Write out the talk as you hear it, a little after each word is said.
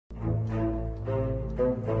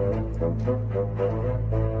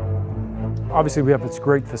Obviously, we have this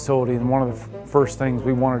great facility, and one of the first things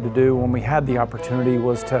we wanted to do when we had the opportunity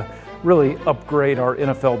was to really upgrade our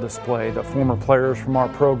NFL display. The former players from our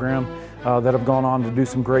program that have gone on to do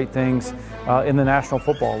some great things in the National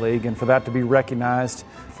Football League, and for that to be recognized,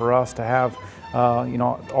 for us to have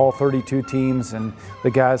all 32 teams and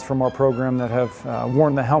the guys from our program that have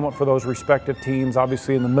worn the helmet for those respective teams.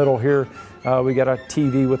 Obviously, in the middle here, we got a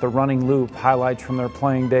TV with a running loop, highlights from their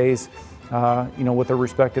playing days, with their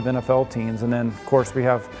respective NFL teams. And then, of course, we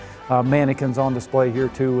have mannequins on display here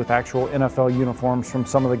too with actual NFL uniforms from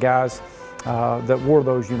some of the guys that wore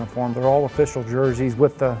those uniforms. They're all official jerseys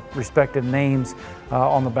with the respective names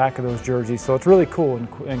on the back of those jerseys. So it's really cool,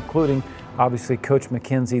 including obviously Coach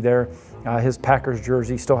McKenzie there. His Packers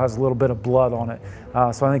jersey still has a little bit of blood on it.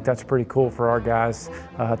 So I think that's pretty cool for our guys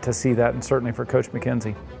to see that, and certainly for Coach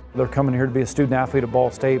McKenzie. They're coming here to be a student athlete at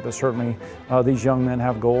Ball State, but certainly these young men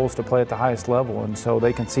have goals to play at the highest level, and so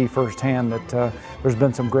they can see firsthand that there's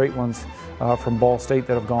been some great ones from Ball State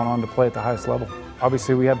that have gone on to play at the highest level.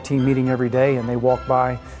 Obviously, we have team meeting every day, and they walk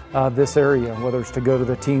by this area, whether it's to go to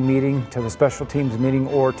the team meeting, to the special teams meeting,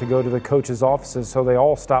 or to go to the coaches' offices. So they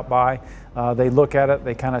all stop by, they look at it,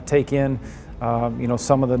 they kind of take in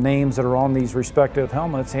some of the names that are on these respective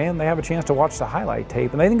helmets, and they have a chance to watch the highlight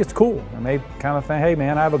tape, and they think it's cool. And they kind of think, hey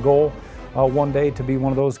man, I have a goal one day to be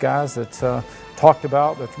one of those guys that's talked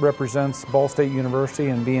about, that represents Ball State University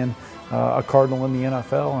and being a Cardinal in the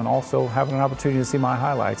NFL, and also having an opportunity to see my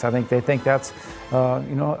highlights. I think they think that's a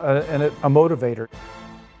motivator.